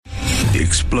The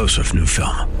explosive new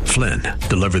film, Flynn,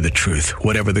 deliver the truth,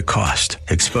 whatever the cost.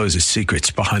 Exposes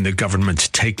secrets behind the government's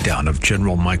takedown of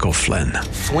General Michael Flynn.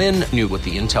 Flynn knew what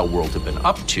the intel world had been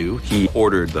up to. He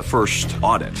ordered the first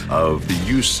audit of the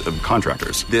use of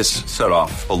contractors. This set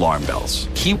off alarm bells.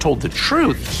 He told the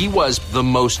truth. He was the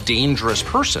most dangerous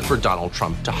person for Donald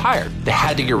Trump to hire. They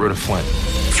had to get rid of Flynn.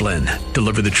 Flynn,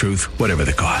 deliver the truth, whatever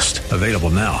the cost. Available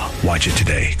now. Watch it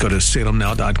today. Go to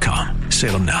salemnow.com.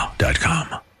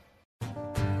 salemnow.com.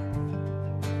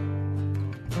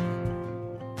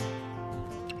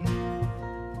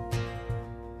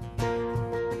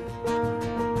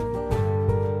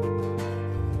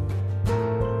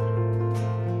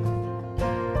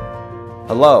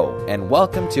 Hello, and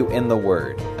welcome to In the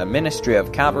Word, a ministry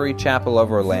of Calvary Chapel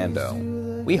of Orlando.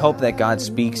 We hope that God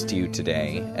speaks to you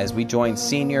today as we join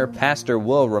Senior Pastor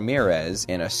Will Ramirez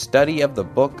in a study of the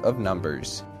book of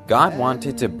Numbers. God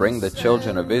wanted to bring the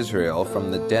children of Israel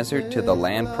from the desert to the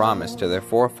land promised to their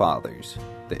forefathers.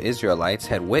 The Israelites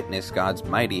had witnessed God's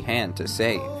mighty hand to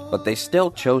save, but they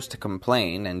still chose to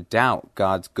complain and doubt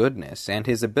God's goodness and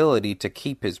His ability to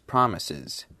keep His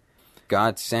promises.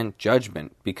 God sent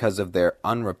judgment because of their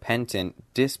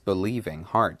unrepentant, disbelieving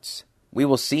hearts. We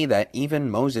will see that even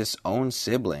Moses' own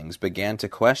siblings began to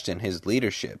question his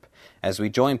leadership as we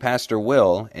join Pastor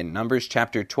Will in Numbers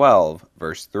chapter 12,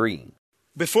 verse 3.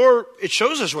 Before it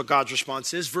shows us what God's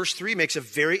response is, verse 3 makes a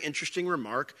very interesting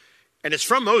remark, and it's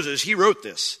from Moses. He wrote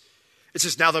this. It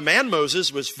says, "Now the man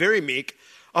Moses was very meek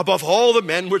above all the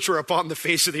men which were upon the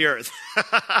face of the earth."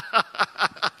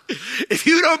 If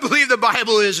you don't believe the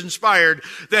Bible is inspired,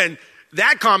 then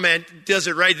that comment does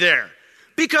it right there.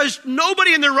 Because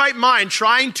nobody in their right mind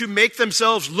trying to make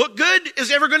themselves look good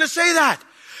is ever going to say that.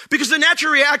 Because the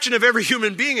natural reaction of every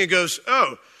human being, it goes,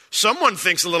 oh, someone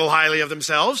thinks a little highly of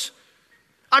themselves.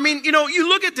 I mean, you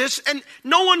look at this and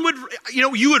no one would,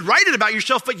 you would write it about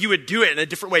yourself, but you would do it in a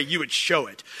different way. You would show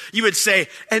it. You would say,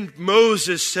 and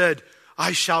Moses said,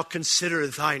 I shall consider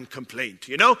thine complaint.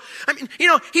 He would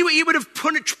have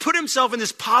put himself in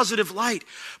this positive light.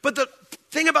 But the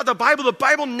thing about the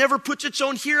Bible never puts its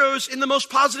own heroes in the most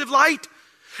positive light.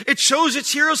 It shows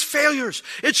its heroes' failures.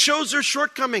 It shows their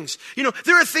shortcomings.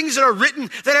 There are things that are written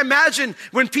that imagine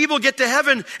when people get to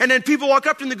heaven and then people walk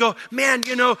up to them and go, man,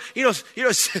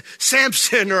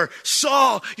 Samson or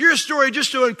Saul, your story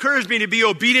just to encourage me to be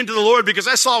obedient to the Lord because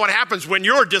I saw what happens when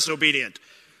you're disobedient.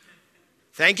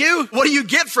 Thank you. What do you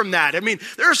get from that? I mean,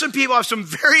 there are some people who have some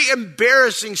very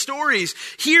embarrassing stories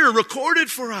here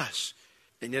recorded for us.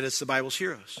 And yet it's the Bible's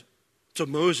heroes. So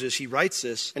Moses, he writes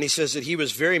this, and he says that he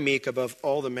was very meek above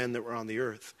all the men that were on the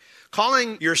earth.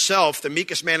 Calling yourself the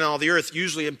meekest man on all the earth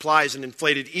usually implies an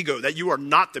inflated ego, that you are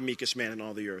not the meekest man on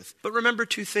all the earth. But remember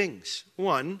two things.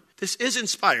 One, this is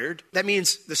inspired. That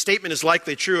means the statement is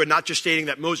likely true and not just stating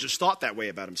that Moses thought that way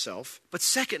about himself. But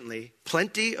secondly,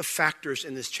 plenty of factors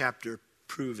in this chapter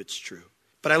prove it's true.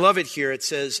 But I love it here. It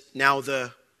says, now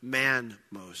the man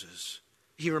Moses.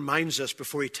 He reminds us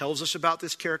before he tells us about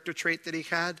this character trait that he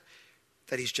had,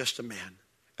 that he's just a man.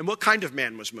 And what kind of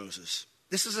man was Moses?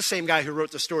 This is the same guy who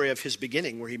wrote the story of his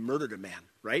beginning where he murdered a man,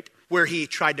 right? Where he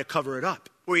tried to cover it up.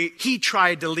 Where he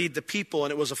tried to lead the people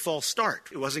and it was a false start.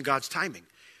 It wasn't God's timing.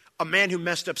 A man who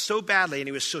messed up so badly and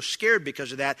he was so scared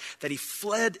because of that he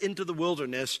fled into the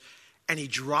wilderness and he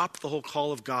dropped the whole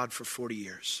call of God for 40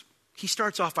 years. He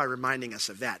starts off by reminding us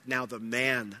of that. Now the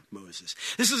man, Moses.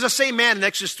 This is the same man in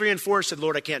Exodus 3 and 4 said,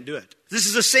 Lord, I can't do it. This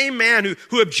is the same man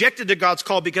who objected to God's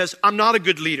call because I'm not a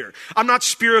good leader. I'm not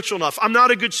spiritual enough. I'm not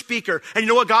a good speaker. And you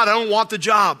know what, God, I don't want the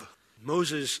job.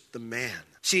 Moses, the man.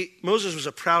 See, Moses was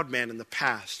a proud man in the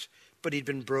past, but he'd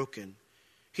been broken.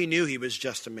 He knew he was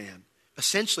just a man.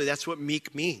 Essentially, that's what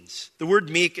meek means. The word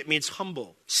meek, it means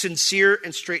humble, sincere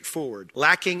and straightforward,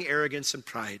 lacking arrogance and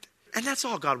pride. And that's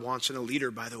all God wants in a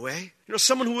leader, by the way.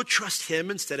 Someone who would trust him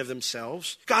instead of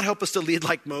themselves. God help us to lead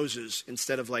like Moses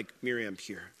instead of like Miriam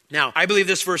here. Now, I believe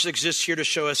this verse exists here to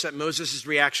show us that Moses'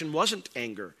 reaction wasn't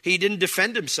anger. He didn't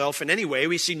defend himself in any way.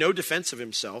 We see no defense of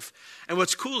himself. And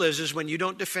what's cool is when you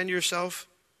don't defend yourself,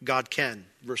 God can.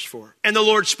 Verse 4. And the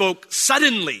Lord spoke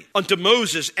suddenly unto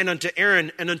Moses and unto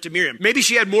Aaron and unto Miriam. Maybe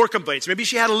she had more complaints. Maybe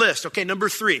she had a list. Okay, number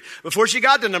 3. Before she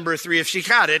got to number 3, if she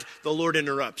had it, the Lord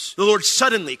interrupts. The Lord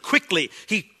suddenly, quickly,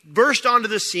 he burst onto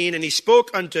the scene and he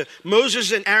spoke unto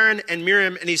Moses and Aaron and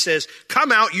Miriam and he says,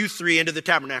 come out you 3 into the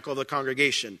tabernacle of the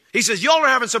congregation. He says, y'all are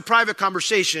having some private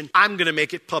conversation. I'm going to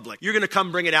make it public. You're going to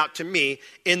come bring it out to me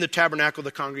in the tabernacle of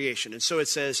the congregation. And so it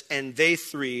says, and they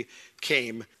 3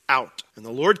 came out. And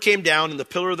the Lord came down in the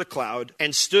pillar of the cloud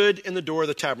and stood in the door of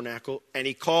the tabernacle, and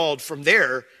he called from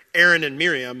there Aaron and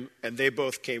Miriam, and they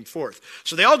both came forth.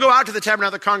 So they all go out to the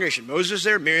tabernacle of the congregation. Moses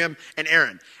there, Miriam, and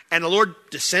Aaron. And the Lord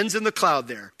descends in the cloud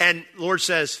there. And the Lord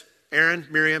says, Aaron,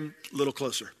 Miriam, a little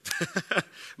closer.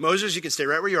 Moses, you can stay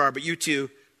right where you are, but you two,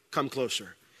 come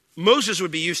closer. Moses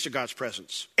would be used to God's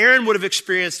presence. Aaron would have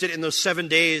experienced it in those 7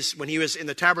 days when he was in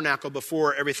the tabernacle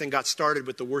before everything got started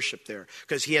with the worship there,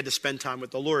 because he had to spend time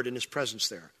with the Lord in his presence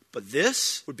there. But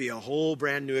this would be a whole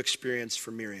brand new experience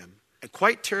for Miriam, and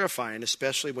quite terrifying,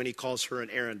 especially when he calls her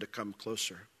and Aaron to come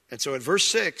closer. And so in verse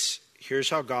 6, here's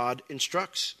how God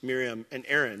instructs Miriam and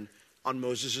Aaron on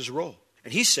Moses' role.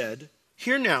 And he said,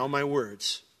 "Hear now my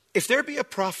words. If there be a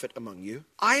prophet among you,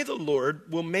 I, the Lord,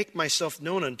 will make myself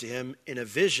known unto him in a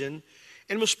vision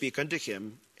and will speak unto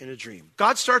him in a dream."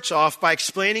 God starts off by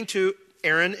explaining to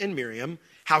Aaron and Miriam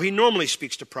how he normally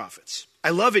speaks to prophets.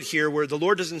 I love it here where the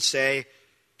Lord doesn't say,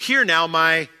 "Hear now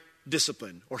my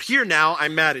discipline," or "Hear now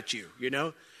I'm mad at you,"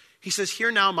 He says,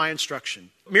 "Hear now my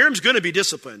instruction." Miriam's going to be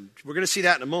disciplined. We're going to see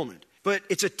that in a moment. But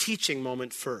it's a teaching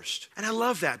moment first. And I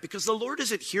love that because the Lord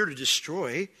isn't here to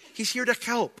destroy. He's here to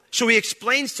help. So he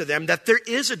explains to them that there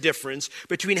is a difference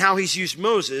between how he's used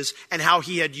Moses and how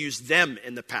he had used them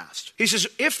in the past. He says,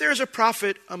 if there's a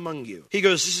prophet among you, he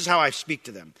goes, this is how I speak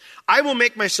to them. I will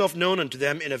make myself known unto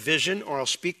them in a vision, or I'll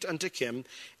speak unto him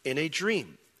in a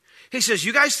dream. He says,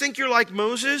 you guys think you're like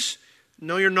Moses?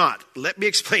 No, you're not. Let me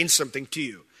explain something to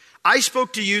you. I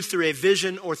spoke to you through a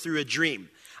vision or through a dream.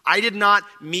 I did not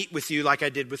meet with you like I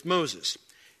did with Moses.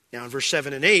 Now in verse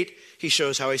 7 and 8, he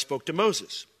shows how he spoke to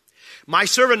Moses. My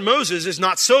servant Moses is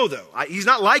not so, though. He's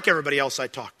not like everybody else I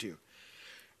talked to.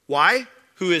 Why?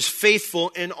 Who is faithful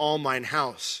in all mine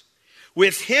house.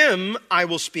 With him I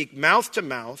will speak mouth to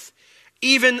mouth,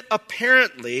 even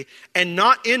apparently, and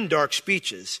not in dark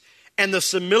speeches. And the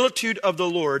similitude of the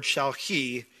Lord shall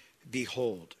he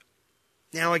behold.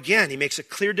 Now again, he makes a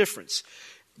clear difference.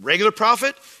 Regular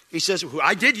prophet, he says,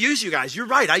 I did use you guys. You're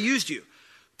right, I used you.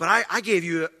 But I gave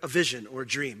you a vision or a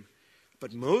dream.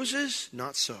 But Moses,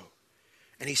 not so.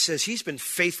 And he says he's been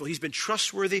faithful. He's been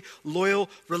trustworthy, loyal,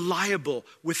 reliable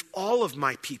with all of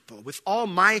my people, with all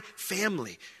my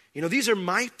family. These are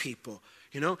my people,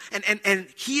 And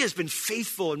he has been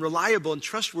faithful and reliable and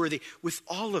trustworthy with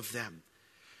all of them.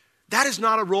 That is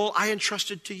not a role I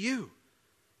entrusted to you.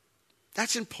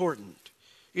 That's important.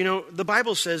 The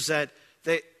Bible says that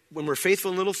when we're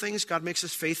faithful in little things, God makes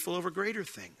us faithful over greater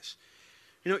things.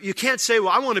 You can't say, well,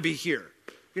 I want to be here.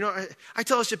 I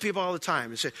tell this to people all the time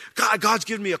and say, God's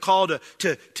given me a call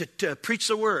to preach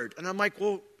the word. And I'm like,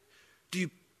 well, do you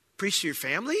preach to your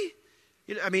family?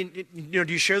 Do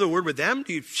you share the word with them?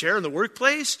 Do you share in the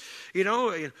workplace?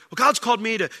 Well, God's called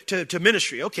me to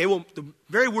ministry. Okay, well, the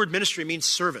very word ministry means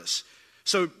service.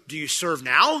 So do you serve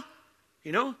now?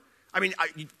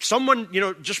 Someone,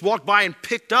 just walked by and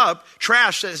picked up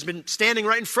trash that has been standing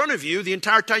right in front of you the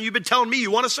entire time you've been telling me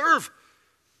you want to serve.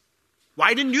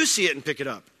 Why didn't you see it and pick it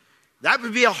up? That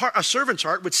would be a servant's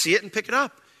heart would see it and pick it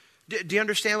up. Do you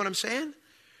understand what I'm saying?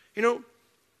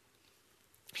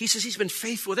 He says he's been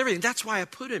faithful with everything. That's why I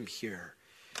put him here.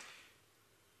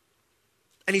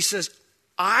 And he says,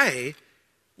 I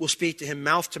will speak to him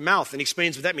mouth to mouth. And he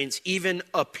explains what that means, even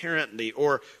apparently,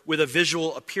 or with a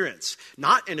visual appearance,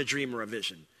 not in a dream or a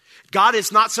vision. God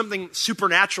is not something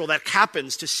supernatural that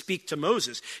happens to speak to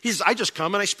Moses. He says, I just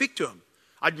come and I speak to him.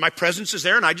 My presence is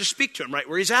there and I just speak to him right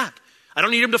where he's at. I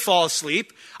don't need him to fall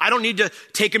asleep. I don't need to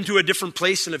take him to a different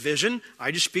place in a vision.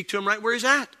 I just speak to him right where he's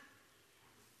at.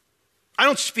 I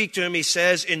don't speak to him, he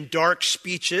says, in dark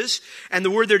speeches. And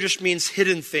the word there just means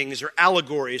hidden things or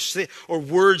allegories or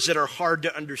words that are hard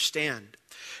to understand.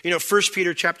 1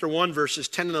 Peter chapter 1 verses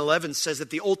 10 and 11 says that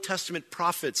the Old Testament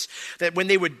prophets, that when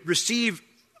they would receive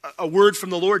a word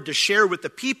from the Lord to share with the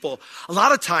people, a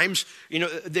lot of times,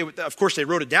 of course they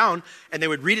wrote it down and they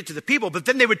would read it to the people, but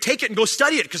then they would take it and go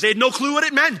study it because they had no clue what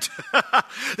it meant.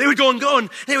 They would go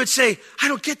and they would say, I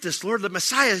don't get this, Lord. The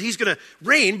Messiah, he's going to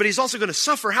reign, but he's also going to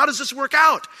suffer. How does this work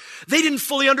out? They didn't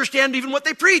fully understand even what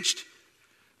they preached.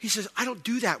 He says, I don't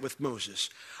do that with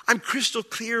Moses. I'm crystal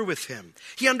clear with him.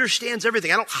 He understands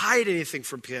everything. I don't hide anything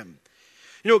from him.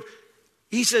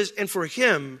 He says, and for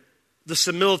him, the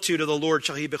similitude of the Lord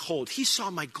shall he behold. He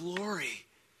saw my glory.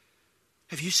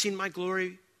 Have you seen my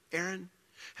glory, Aaron?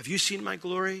 Have you seen my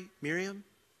glory, Miriam?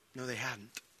 No, they hadn't.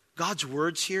 God's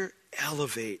words here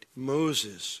elevate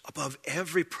Moses above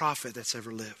every prophet that's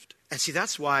ever lived. And see,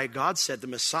 that's why God said the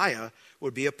Messiah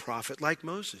would be a prophet like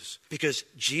Moses. Because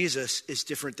Jesus is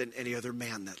different than any other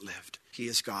man that lived. He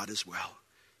is God as well.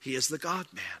 He is the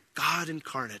God-man, God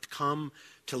incarnate, come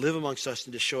to live amongst us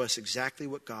and to show us exactly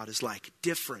what God is like,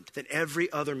 different than every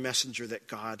other messenger that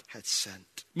God had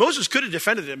sent. Moses could have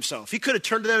defended himself. He could have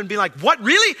turned to them and been like, what,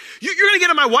 really? You're going to get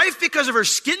on my wife because of her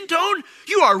skin tone?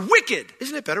 You are wicked.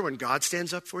 Isn't it better when God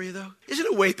stands up for you, though? Isn't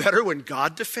it way better when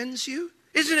God defends you?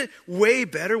 Isn't it way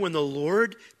better when the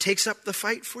Lord takes up the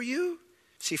fight for you?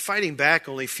 See, fighting back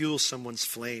only fuels someone's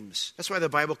flames. That's why the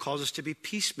Bible calls us to be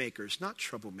peacemakers, not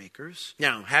troublemakers.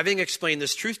 Now, having explained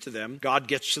this truth to them, God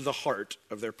gets to the heart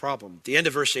of their problem. At the end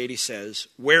of verse 8, he says,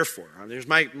 wherefore? There's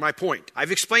my point.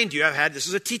 I've explained to you, this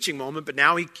is a teaching moment, but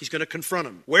now he's going to confront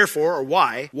them. Wherefore, or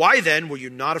why? Why then were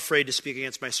you not afraid to speak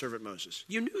against my servant Moses?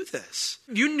 You knew this.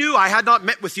 You knew I had not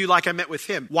met with you like I met with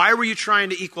him. Why were you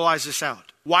trying to equalize this out?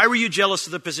 Why were you jealous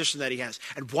of the position that he has?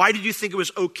 And why did you think it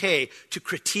was okay to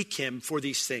critique him for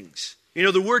these things? You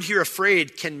know, the word here,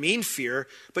 afraid, can mean fear,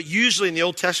 but usually in the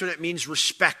Old Testament it means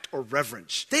respect or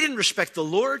reverence. They didn't respect the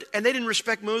Lord, and they didn't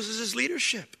respect Moses'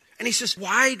 leadership. And he says,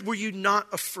 why were you not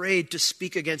afraid to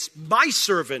speak against my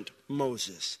servant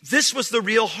Moses? This was the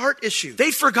real heart issue.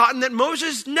 They'd forgotten that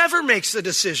Moses never makes the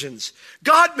decisions.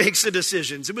 God makes the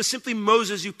decisions. It was simply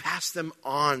Moses who passed them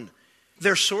on.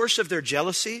 Their source of their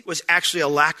jealousy was actually a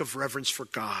lack of reverence for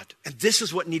God. And this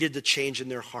is what needed to change in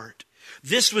their heart.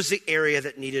 This was the area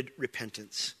that needed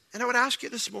repentance. And I would ask you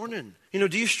this morning,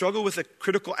 do you struggle with a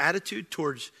critical attitude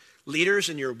towards leaders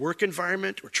in your work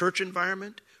environment or church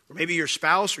environment? Or maybe your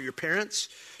spouse or your parents?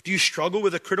 Do you struggle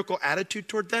with a critical attitude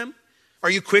toward them? Are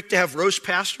you quick to have roast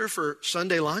pastor for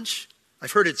Sunday lunch?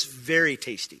 I've heard it's very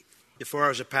tasty. Before I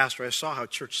was a pastor, I saw how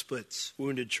church splits,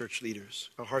 wounded church leaders,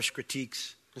 how harsh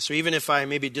critiques. And so even if I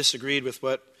maybe disagreed with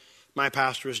what my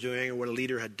pastor was doing or what a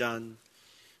leader had done,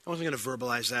 I wasn't going to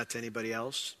verbalize that to anybody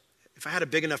else. If I had a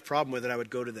big enough problem with it, I would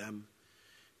go to them.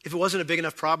 If it wasn't a big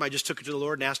enough problem, I just took it to the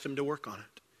Lord and asked him to work on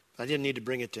it. I didn't need to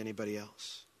bring it to anybody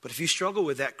else. But if you struggle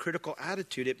with that critical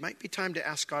attitude, it might be time to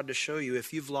ask God to show you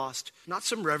if you've lost not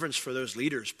some reverence for those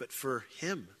leaders, but for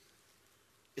him.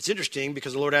 It's interesting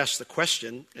because the Lord asks the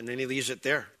question and then he leaves it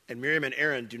there. And Miriam and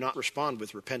Aaron do not respond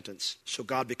with repentance. So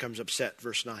God becomes upset,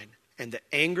 verse 9. And the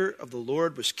anger of the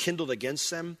Lord was kindled against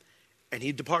them, and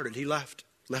he departed. He left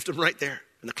them right there.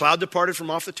 And the cloud departed from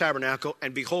off the tabernacle,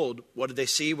 and behold, what did they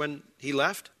see when he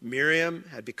left? Miriam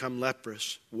had become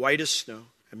leprous, white as snow.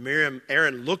 And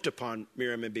Aaron looked upon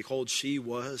Miriam, and behold, she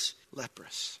was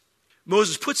leprous.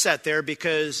 Moses puts that there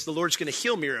because the Lord's going to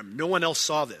heal Miriam. No one else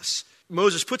saw this.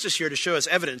 Moses puts this here to show us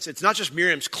evidence. It's not just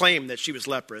Miriam's claim that she was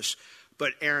leprous,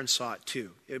 but Aaron saw it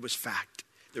too. It was fact.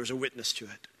 There was a witness to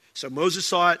it. So Moses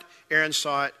saw it, Aaron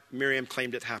saw it, Miriam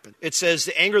claimed it happened. It says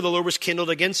the anger of the Lord was kindled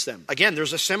against them. Again,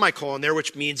 there's a semicolon there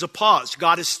which means a pause.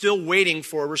 God is still waiting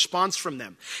for a response from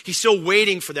them. He's still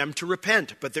waiting for them to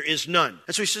repent, but there is none.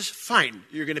 And so he says, fine,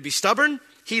 you're going to be stubborn.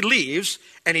 He leaves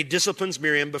and he disciplines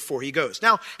Miriam before he goes.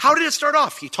 Now, how did it start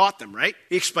off? He taught them, right?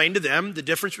 He explained to them the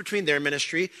difference between their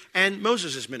ministry and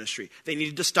Moses' ministry. They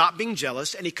needed to stop being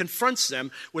jealous, and he confronts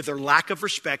them with their lack of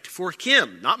respect for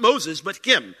him, not Moses, but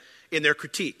him in their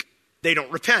critique. They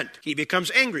don't repent. He becomes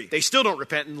angry. They still don't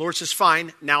repent, and the Lord says,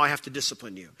 fine, now I have to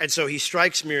discipline you. And so he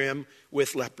strikes Miriam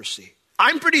with leprosy.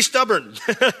 I'm pretty stubborn,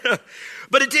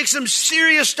 but it takes some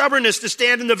serious stubbornness to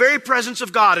stand in the very presence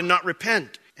of God and not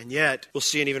repent. And yet, we'll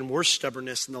see an even worse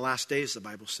stubbornness in the last days, the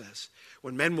Bible says,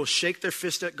 when men will shake their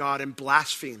fist at God and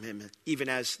blaspheme him, even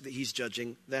as he's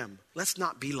judging them. Let's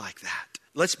not be like that.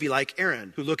 Let's be like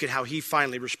Aaron, who look at how he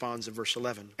finally responds in verse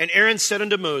 11. And Aaron said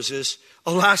unto Moses,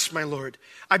 alas, my Lord,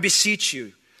 I beseech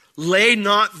you, lay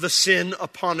not the sin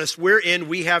upon us wherein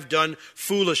we have done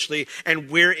foolishly and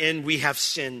wherein we have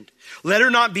sinned. Let her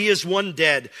not be as one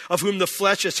dead, of whom the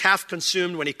flesh is half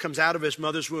consumed when he comes out of his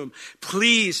mother's womb.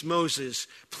 Please, Moses,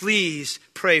 please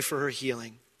pray for her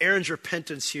healing. Aaron's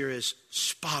repentance here is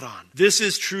spot on. This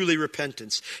is truly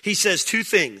repentance. He says two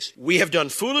things. We have done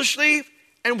foolishly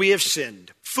and we have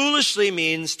sinned. Foolishly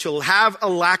means to have a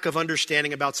lack of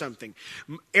understanding about something.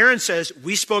 Aaron says,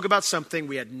 we spoke about something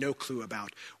we had no clue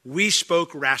about. We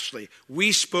spoke rashly.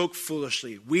 We spoke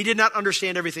foolishly. We did not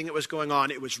understand everything that was going on.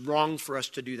 It was wrong for us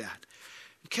to do that.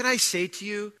 Can I say to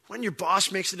you, when your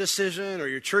boss makes a decision or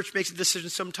your church makes a decision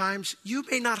sometimes, you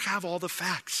may not have all the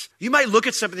facts. You might look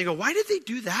at something and go, why did they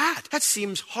do that? That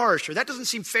seems harsh, or that doesn't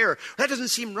seem fair, or that doesn't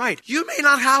seem right. You may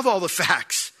not have all the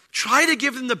facts. Try to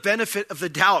give them the benefit of the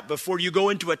doubt before you go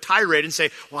into a tirade and say,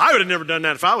 well, I would have never done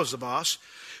that if I was the boss.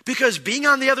 Because being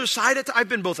on the other side, I've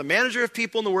been both a manager of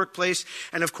people in the workplace,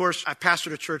 and of course, I've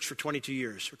pastored a church for 22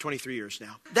 years, or 23 years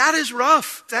now. That is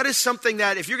rough. That is something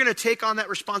that if you're going to take on that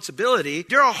responsibility,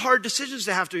 there are hard decisions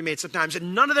that have to be made sometimes,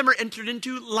 and none of them are entered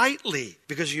into lightly,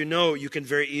 because you know you can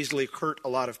very easily hurt a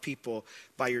lot of people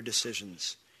by your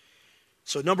decisions.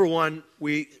 So number one,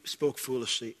 we spoke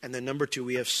foolishly, and then number two,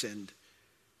 we have sinned.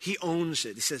 He owns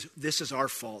it. He says, this is our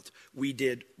fault. We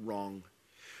did wrong.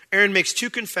 Aaron makes two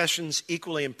confessions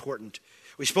equally important.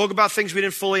 We spoke about things we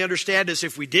didn't fully understand as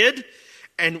if we did,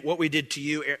 and what we did to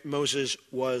you, Moses,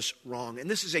 was wrong. And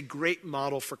this is a great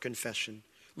model for confession.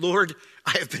 Lord,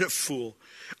 I have been a fool.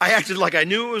 I acted like I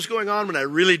knew what was going on when I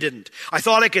really didn't. I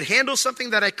thought I could handle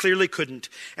something that I clearly couldn't,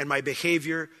 and my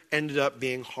behavior ended up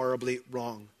being horribly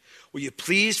wrong. Will you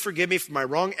please forgive me for my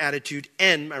wrong attitude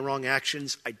and my wrong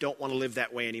actions? I don't want to live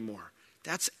that way anymore.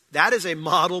 That is a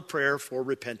model prayer for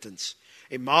repentance.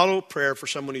 A model prayer for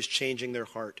someone who's changing their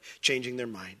heart, changing their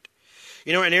mind.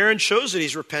 You know, and Aaron shows that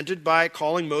he's repented by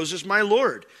calling Moses my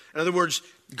Lord. In other words,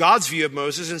 God's view of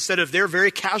Moses instead of their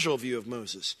very casual view of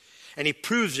Moses. And he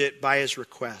proves it by his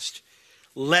request.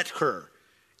 Let her.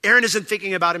 Aaron isn't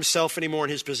thinking about himself anymore in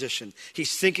his position.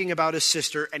 He's thinking about his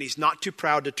sister, and he's not too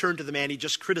proud to turn to the man he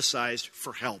just criticized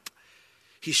for help.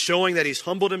 He's showing that he's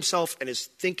humbled himself and his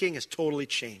thinking has totally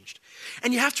changed.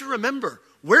 And you have to remember,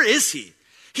 where is he?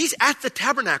 He's at the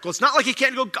tabernacle. It's not like he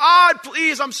can't go, God,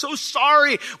 please, I'm so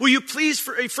sorry. Will you please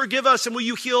forgive us and will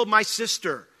you heal my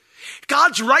sister?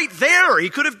 God's right there. He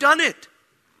could have done it,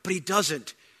 but he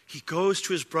doesn't. He goes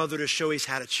to his brother to show he's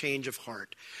had a change of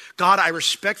heart. God, I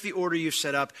respect the order you've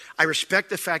set up. I respect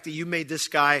the fact that you made this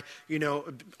guy,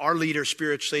 our leader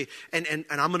spiritually, and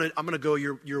I'm gonna go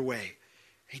your way.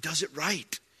 He does it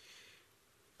right.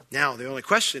 Now, the only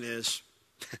question is,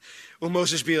 will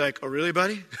Moses be like, oh, really,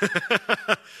 buddy?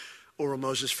 Or will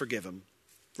Moses forgive him?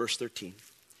 Verse 13.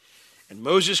 And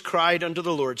Moses cried unto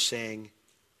the Lord, saying,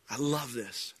 I love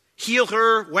this. Heal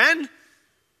her when?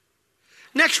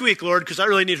 Next week, Lord, because I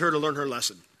really need her to learn her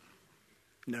lesson.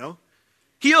 No.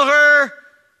 Heal her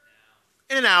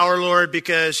in an hour, Lord,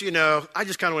 because, I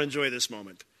just kind of want to enjoy this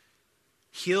moment.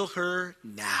 Heal her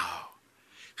now.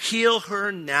 Heal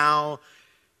her now,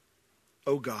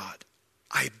 oh God.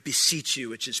 I beseech you,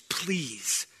 which is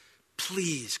please,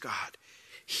 please, God,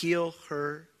 heal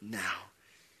her now.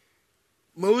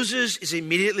 Moses is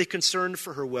immediately concerned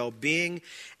for her well-being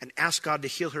and asks God to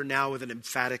heal her now with an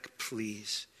emphatic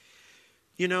please.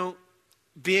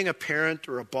 Being a parent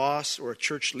or a boss or a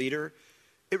church leader,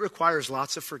 it requires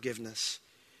lots of forgiveness.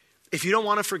 If you don't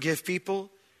want to forgive people,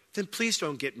 then please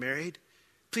don't get married.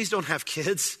 Please don't have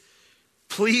kids.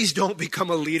 Please don't become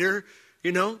a leader.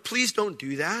 Please don't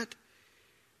do that.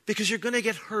 Because you're going to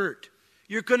get hurt.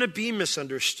 You're going to be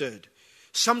misunderstood.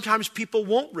 Sometimes people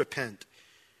won't repent.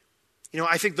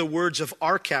 I think the words of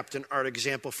our captain are an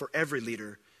example for every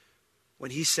leader.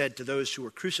 When he said to those who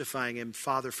were crucifying him,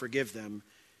 Father, forgive them.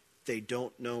 They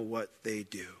don't know what they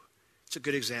do. It's a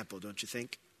good example, don't you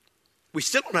think? We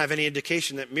still don't have any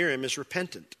indication that Miriam is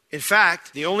repentant. In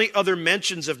fact, the only other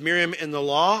mentions of Miriam in the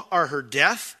law are her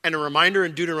death and a reminder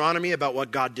in Deuteronomy about what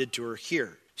God did to her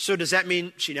here. So does that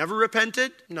mean she never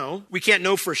repented? No. We can't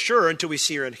know for sure until we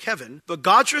see her in heaven. But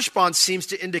God's response seems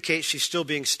to indicate she's still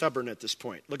being stubborn at this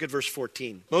point. Look at verse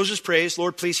 14. Moses prays,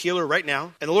 Lord, please heal her right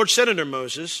now. And the Lord said unto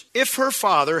Moses, if her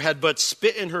father had but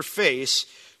spit in her face,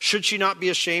 should she not be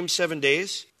ashamed 7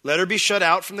 days? Let her be shut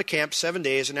out from the camp 7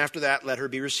 days, and after that let her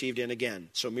be received in again.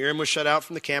 So Miriam was shut out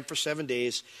from the camp for 7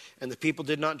 days, and the people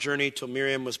did not journey till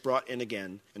Miriam was brought in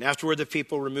again. And afterward the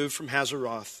people removed from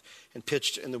Hazeroth and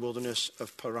pitched in the wilderness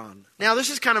of Paran. Now this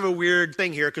is kind of a weird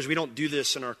thing here because we don't do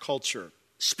this in our culture.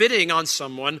 Spitting on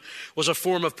someone was a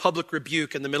form of public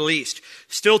rebuke in the Middle East.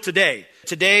 Still today.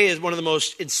 Today is one of the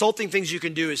most insulting things you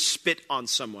can do is spit on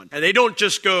someone. And they don't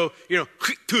just go,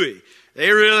 tui. They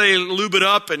really lube it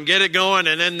up and get it going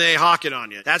and then they hawk it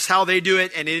on you. That's how they do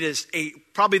it, and it is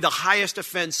probably the highest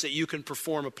offense that you can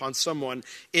perform upon someone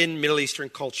in Middle Eastern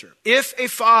culture. If a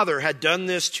father had done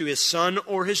this to his son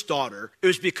or his daughter, it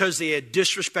was because they had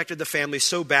disrespected the family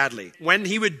so badly. When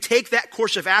he would take that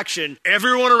course of action,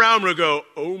 everyone around would go,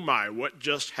 oh my, what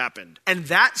just happened? And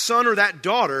that son or that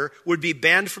daughter would be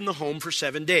banned from the home for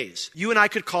 7 days. You and I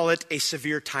could call it a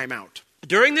severe timeout.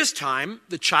 During this time,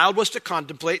 the child was to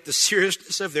contemplate the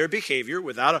seriousness of their behavior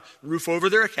without a roof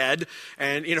over their head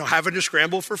and, having to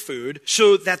scramble for food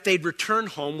so that they'd return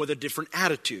home with a different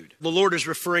attitude. The Lord is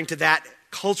referring to that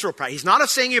cultural practice. He's not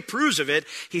saying he approves of it.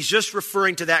 He's just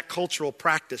referring to that cultural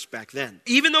practice back then.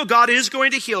 Even though God is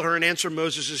going to heal her and answer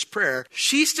Moses' prayer,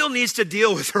 she still needs to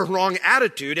deal with her wrong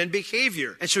attitude and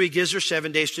behavior. And so he gives her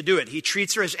 7 days to do it. He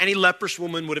treats her as any leprous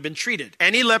woman would have been treated.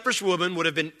 Any leprous woman would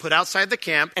have been put outside the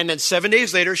camp, and then 7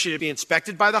 days later, she would be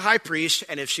inspected by the high priest,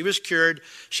 and if she was cured,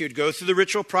 she would go through the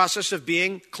ritual process of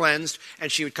being cleansed,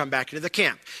 and she would come back into the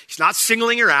camp. He's not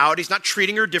singling her out. He's not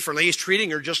treating her differently. He's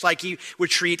treating her just like he would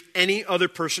treat any other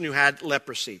person who had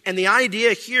leprosy. And the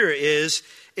idea here is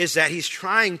that he's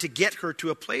trying to get her to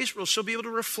a place where she'll be able to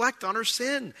reflect on her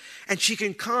sin, and she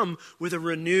can come with a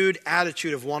renewed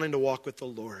attitude of wanting to walk with the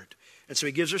Lord. And so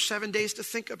he gives her 7 days to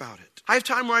think about it. I have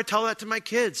time where I tell that to my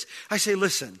kids. I say,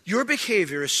 listen, your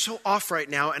behavior is so off right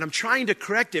now, and I'm trying to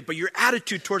correct it, but your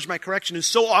attitude towards my correction is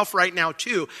so off right now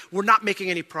too. We're not making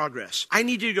any progress. I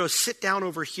need you to go sit down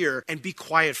over here and be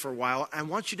quiet for a while. I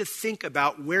want you to think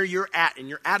about where you're at in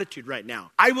your attitude right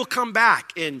now. I will come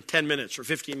back in 10 minutes or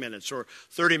 15 minutes or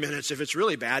 30 minutes if it's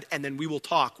really bad, and then we will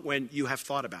talk when you have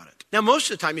thought about it. Now,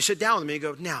 most of the time you sit down with me and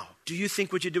go, now, do you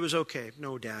think what you did was okay?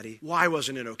 No, Daddy. Why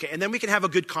wasn't it okay? And then we can have a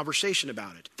good conversation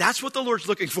about it. That's what the Lord's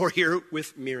looking for here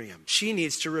with Miriam. She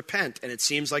needs to repent, and it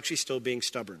seems like she's still being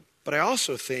stubborn. But I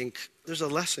also think there's a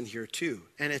lesson here too,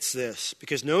 and it's this.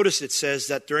 Because notice it says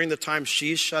that during the time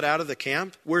she's shut out of the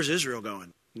camp, where's Israel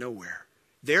going? Nowhere.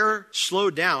 They're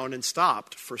slowed down and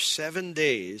stopped for 7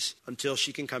 days until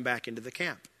she can come back into the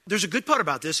camp. There's a good part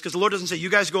about this because the Lord doesn't say, you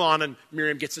guys go on and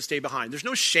Miriam gets to stay behind. There's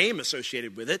no shame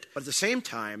associated with it. But at the same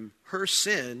time, her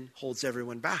sin holds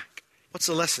everyone back. What's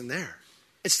the lesson there?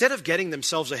 Instead of getting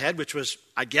themselves ahead, which was,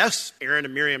 I guess, Aaron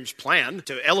and Miriam's plan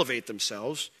to elevate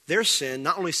themselves, their sin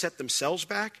not only set themselves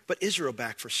back, but Israel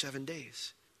back for 7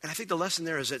 days. And I think the lesson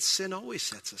there is that sin always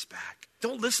sets us back.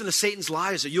 Don't listen to Satan's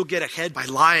lies that you'll get ahead by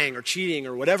lying or cheating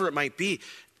or whatever it might be.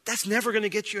 That's never going to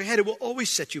get you ahead. It will always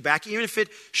set you back, even if it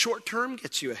short-term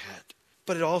gets you ahead.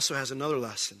 But it also has another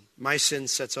lesson. My sin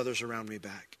sets others around me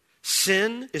back.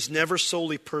 Sin is never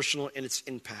solely personal in its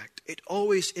impact. It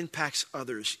always impacts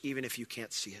others, even if you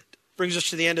can't see it. Brings us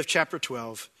to the end of chapter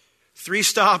 12. 3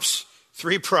 stops,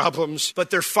 3 problems, but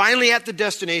they're finally at the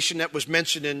destination that was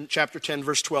mentioned in chapter 10,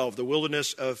 verse 12, the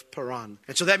wilderness of Paran.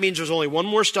 And so that means there's only one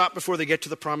more stop before they get to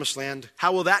the promised land.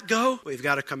 How will that go? We've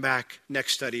got to come back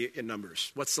next study in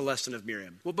Numbers. What's the lesson of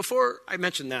Miriam? Well, before I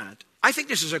mention that, I think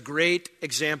this is a great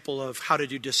example of how to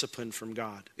do discipline from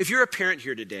God. If you're a parent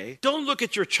here today, don't look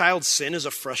at your child's sin as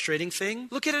a frustrating thing.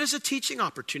 Look at it as a teaching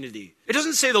opportunity. It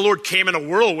doesn't say the Lord came in a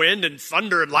whirlwind and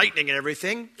thunder and lightning and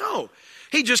everything. No.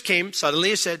 He just came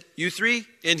suddenly and said, you 3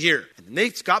 in here. And then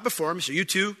they got before him, so you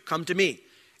 2 come to me.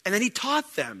 And then he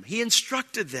taught them. He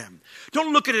instructed them.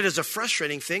 Don't look at it as a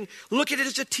frustrating thing. Look at it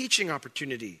as a teaching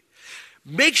opportunity.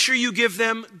 Make sure you give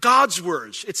them God's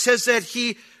words. It says that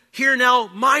hear now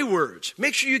my words.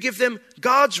 Make sure you give them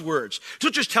God's words.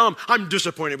 Don't just tell them, I'm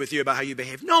disappointed with you about how you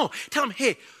behave. No, tell them,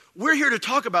 hey, we're here to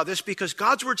talk about this because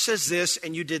God's word says this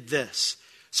and you did this.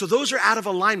 So those are out of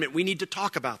alignment. We need to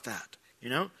talk about that, you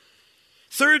know?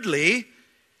 Thirdly,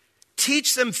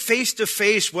 teach them face to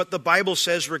face what the Bible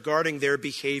says regarding their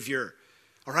behavior.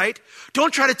 All right?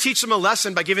 Don't try to teach them a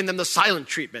lesson by giving them the silent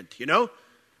treatment, you know?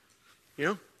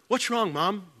 What's wrong,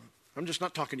 Mom? I'm just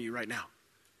not talking to you right now.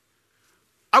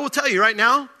 I will tell you right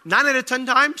now, 9 out of 10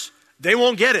 times, they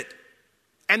won't get it.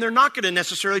 And they're not going to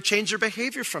necessarily change their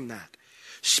behavior from that.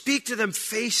 Speak to them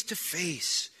face to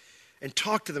face and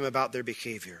talk to them about their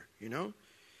behavior, you know?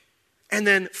 And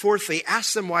then fourthly,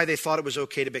 ask them why they thought it was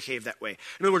okay to behave that way.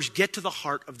 In other words, get to the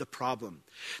heart of the problem.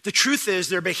 The truth is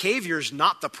their behavior is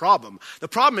not the problem. The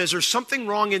problem is there's something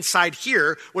wrong inside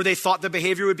here where they thought the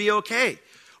behavior would be okay.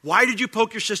 Why did you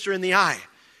poke your sister in the eye?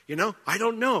 You know, I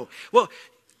don't know. Well,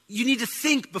 you need to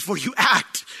think before you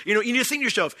act. You know, you need to think to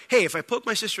yourself, hey, if I poke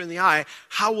my sister in the eye,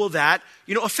 how will that,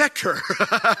 affect her?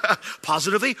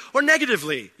 Positively or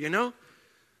negatively, you know?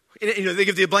 They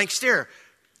give you a blank stare.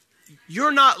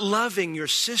 You're not loving your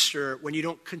sister when you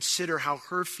don't consider how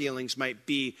her feelings might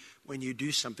be when you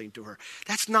do something to her.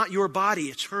 That's not your body,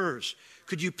 it's hers.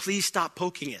 Could you please stop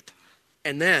poking it?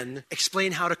 And then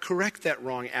explain how to correct that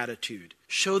wrong attitude.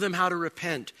 Show them how to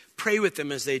repent. Pray with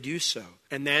them as they do so.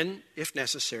 And then, if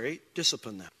necessary,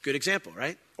 discipline them. Good example,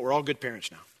 right? We're all good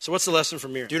parents now. So what's the lesson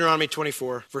from here? Deuteronomy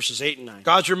 24, verses 8 and 9.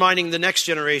 God's reminding the next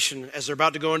generation as they're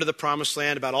about to go into the promised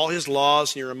land about all his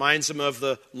laws, and he reminds them of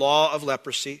the law of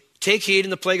leprosy. Take heed in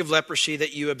the plague of leprosy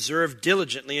that you observe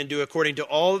diligently and do according to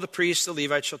all of the priests the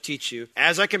Levites shall teach you.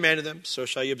 As I commanded them, so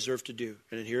shall you observe to do.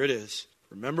 And here it is.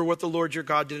 Remember what the Lord your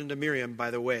God did unto Miriam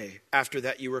by the way, after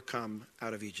that you were come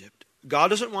out of Egypt. God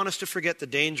doesn't want us to forget the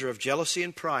danger of jealousy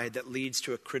and pride that leads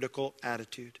to a critical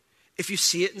attitude. If you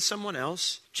see it in someone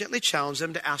else, gently challenge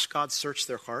them to ask God to search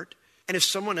their heart. And if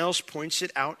someone else points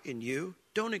it out in you,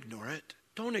 don't ignore it.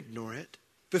 Don't ignore it.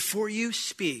 Before you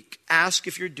speak, ask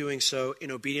if you're doing so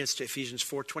in obedience to Ephesians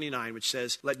 4:29, which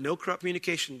says, let no corrupt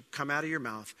communication come out of your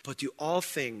mouth, but do all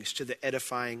things to the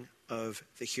edifying of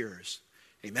the hearers.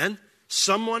 Amen?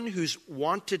 Someone who's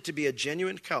wanted to be a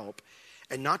genuine help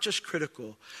and not just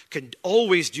critical can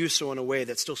always do so in a way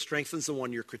that still strengthens the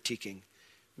one you're critiquing.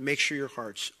 Make sure your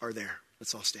hearts are there.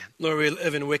 Let's all stand. Lord, we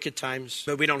live in wicked times,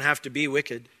 but we don't have to be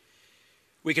wicked.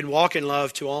 We can walk in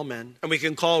love to all men, and we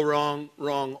can call wrong,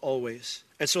 wrong always.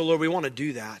 And so, Lord, we want to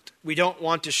do that. We don't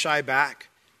want to shy back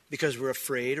because we're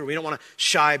afraid, or we don't want to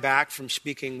shy back from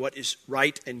speaking what is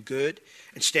right and good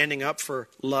and standing up for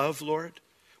love, Lord.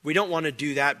 We don't want to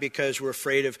do that because we're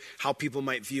afraid of how people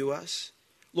might view us.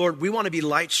 Lord, we want to be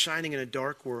light shining in a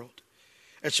dark world.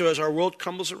 And so as our world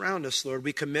crumbles around us, Lord,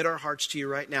 we commit our hearts to you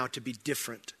right now to be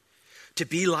different, to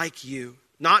be like you,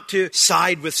 not to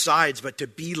side with sides, but to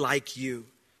be like you.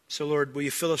 So, Lord, will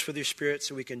you fill us with your Spirit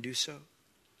so we can do so?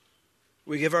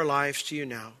 We give our lives to you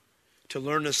now to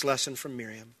learn this lesson from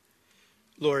Miriam.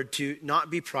 Lord, to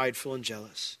not be prideful and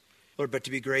jealous, Lord, but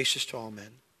to be gracious to all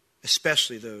men,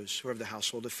 especially those who are of the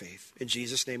household of faith. In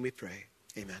Jesus' name we pray.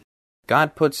 Amen.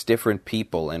 God puts different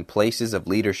people in places of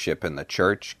leadership in the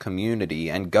church, community,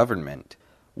 and government.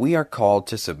 We are called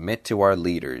to submit to our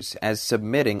leaders as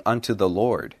submitting unto the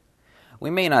Lord. We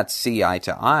may not see eye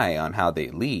to eye on how they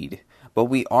lead, but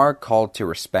we are called to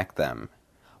respect them.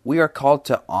 We are called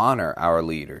to honor our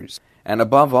leaders, and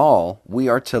above all, we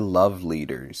are to love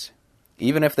leaders.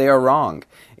 Even if they are wrong,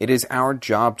 it is our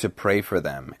job to pray for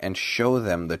them and show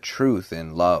them the truth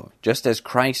in love, just as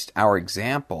Christ, our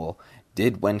example,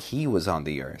 did when he was on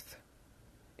the earth.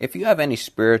 If you have any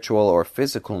spiritual or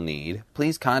physical need,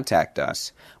 please contact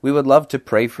us. We would love to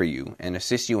pray for you and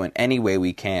assist you in any way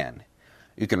we can.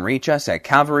 You can reach us at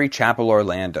Calvary Chapel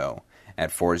Orlando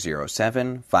at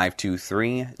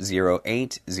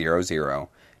 407-523-0800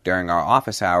 during our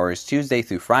office hours Tuesday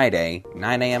through Friday,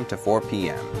 9 a.m. to 4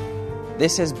 p.m.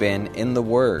 This has been In the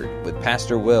Word with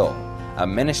Pastor Will, a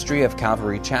ministry of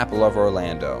Calvary Chapel of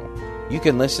Orlando. You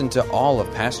can listen to all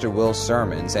of Pastor Will's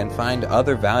sermons and find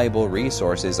other valuable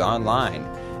resources online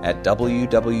at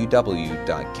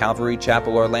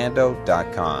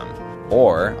www.calvarychapelorlando.com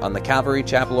or on the Calvary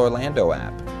Chapel Orlando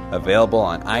app, available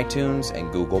on iTunes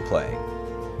and Google Play.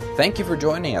 Thank you for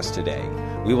joining us today.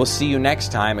 We will see you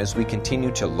next time as we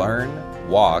continue to learn,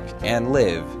 walk, and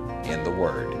live in the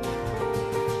Word.